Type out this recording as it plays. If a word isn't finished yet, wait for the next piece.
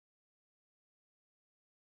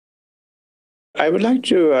I would like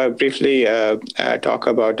to briefly talk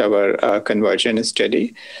about our conversion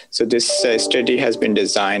study. So this study has been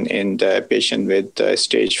designed in the patient with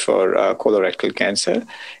stage 4 colorectal cancer.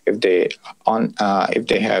 If they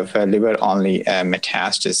have liver-only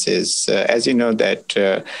metastasis, as you know that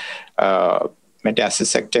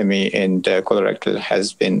metastasectomy in the colorectal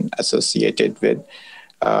has been associated with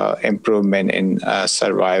improvement in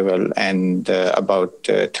survival, and about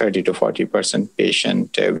 30 to 40%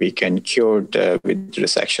 patient we can cure with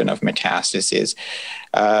resection of metastases.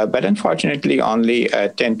 But unfortunately, only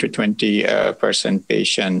 10 to 20%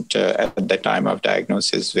 patient at the time of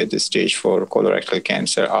diagnosis with the stage 4 colorectal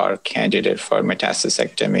cancer are candidate for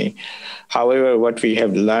metastasectomy. However, what we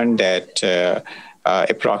have learned that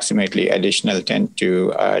approximately additional 10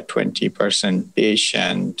 to 20%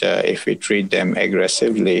 patient, if we treat them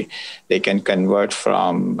aggressively, they can convert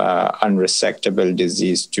from unresectable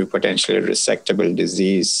disease to potentially resectable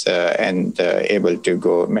disease and able to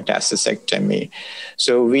go metastasectomy.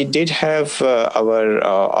 So we did have our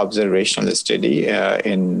observational study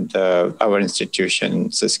in our institution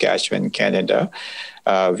in Saskatchewan, Canada.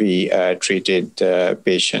 We treated a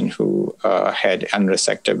patient who had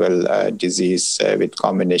unresectable disease with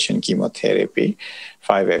combination chemotherapy,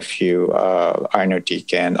 5-FU,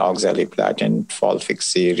 irinotecan, oxaliplatin,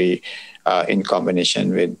 FOLFOXIRI, in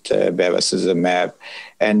combination with Bevacizumab.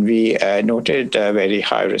 And we noted a very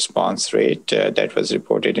high response rate that was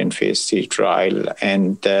reported in phase 3 trial,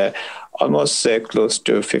 and almost close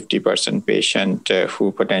to 50% patient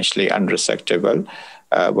who potentially unresectable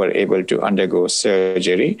were able to undergo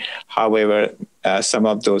surgery. However, some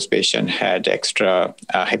of those patients had extra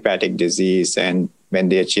hepatic disease, and when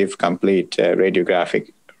they achieved complete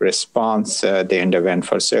radiographic response, they underwent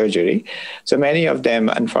for surgery. So many of them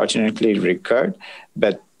unfortunately recurred,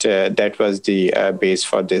 but that was the base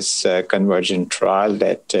for this conversion trial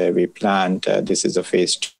that we planned. This is a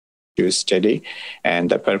phase 2 study, and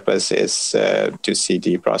the purpose is to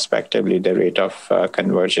see prospectively the rate of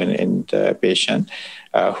conversion in the patient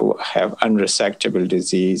who have unresectable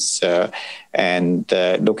disease and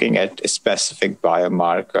looking at specific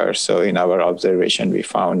biomarkers. So in our observation, we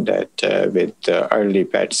found that with early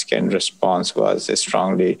PET scan response was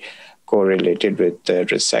strongly correlated with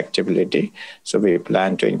resectability. So we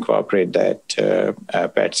plan to incorporate that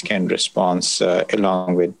PET scan response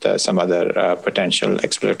along with some other potential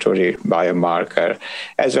exploratory biomarker,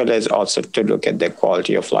 as well as also to look at the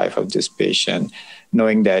quality of life of this patient,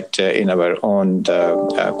 knowing that in our own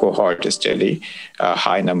cohort study, a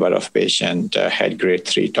high number of patients had grade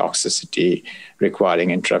 3 toxicity requiring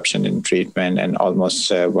interruption in treatment, and almost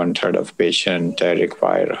 1/3 of patients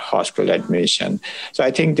require hospital admission. So I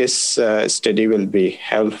think this study will be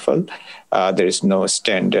helpful. There is no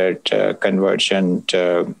standard conversion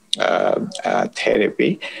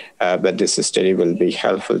therapy, but this study will be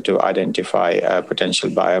helpful to identify a potential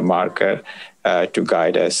biomarker to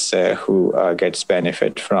guide us who gets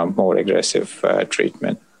benefit from more aggressive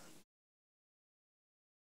treatment.